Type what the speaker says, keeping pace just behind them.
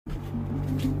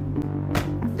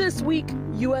This week,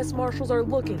 U.S. Marshals are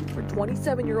looking for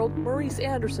 27-year-old Maurice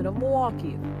Anderson of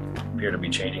Milwaukee. Appear to be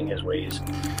changing his ways.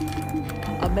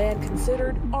 A man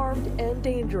considered armed and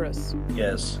dangerous. He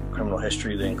has criminal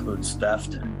history that includes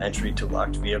theft, entry to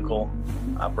locked vehicle,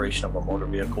 operation of a motor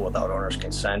vehicle without owner's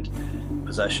consent,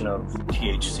 possession of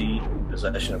THC,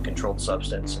 possession of controlled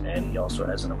substance, and he also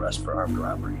has an arrest for armed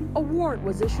robbery. A warrant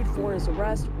was issued for his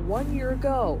arrest 1 year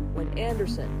ago when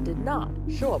Anderson did not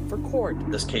show up for court.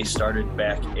 This case started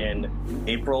back in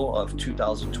April of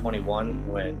 2021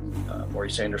 when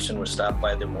Maurice Anderson was stopped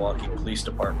by the Milwaukee Police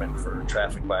Department for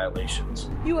traffic violations.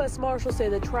 U.S. Marshals say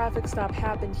the traffic stop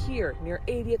happened here near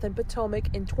 80th and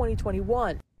Potomac in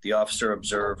 2021. The officer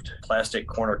observed plastic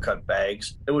corner cut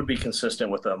bags that would be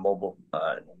consistent with a mobile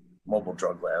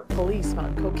drug lab. Police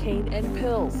found cocaine and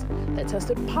pills that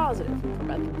tested positive for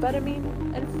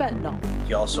methamphetamine and fentanyl.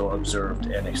 He also observed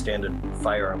an extended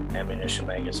firearm ammunition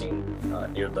magazine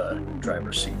near the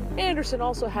driver's seat. Anderson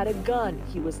also had a gun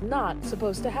he was not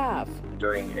supposed to have.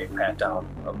 During a pat-down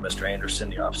of Mr. Anderson,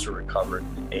 the officer recovered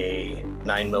a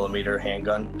 9mm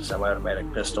handgun,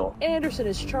 semi-automatic pistol. Anderson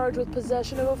is charged with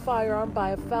possession of a firearm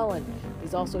by a felon.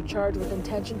 He's also charged with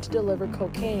intention to deliver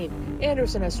cocaine.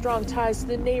 Anderson has strong ties to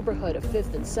the neighborhood of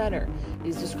 5th and Center.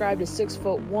 He's described as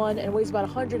 6'1" and weighs about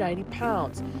 190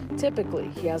 pounds. Typically,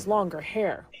 he has longer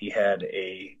hair. He had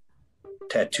a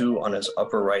tattoo on his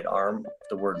upper right arm,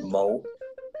 the word Mo,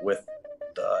 with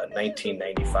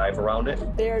 1995 around it.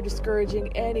 They are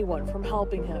discouraging anyone from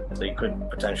helping him. They could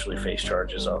potentially face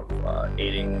charges of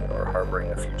aiding or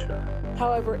harboring a fugitive.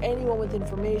 However, anyone with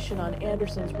information on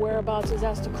Anderson's whereabouts is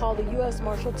asked to call the U.S.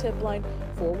 Marshal tip line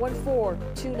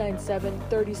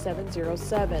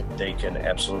 414-297-3707. They can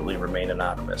absolutely remain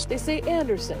anonymous. They say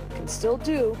Anderson can still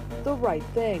do the right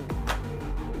thing.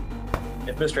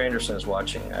 If Mr. Anderson is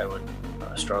watching, I would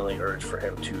strongly urge for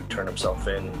him to turn himself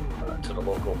in to the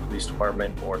local police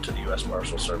department or to the U.S.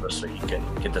 Marshal Service so he can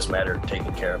get this matter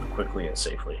taken care of quickly and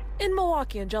safely. In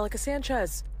Milwaukee, Angelica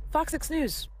Sanchez, FOX6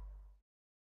 News.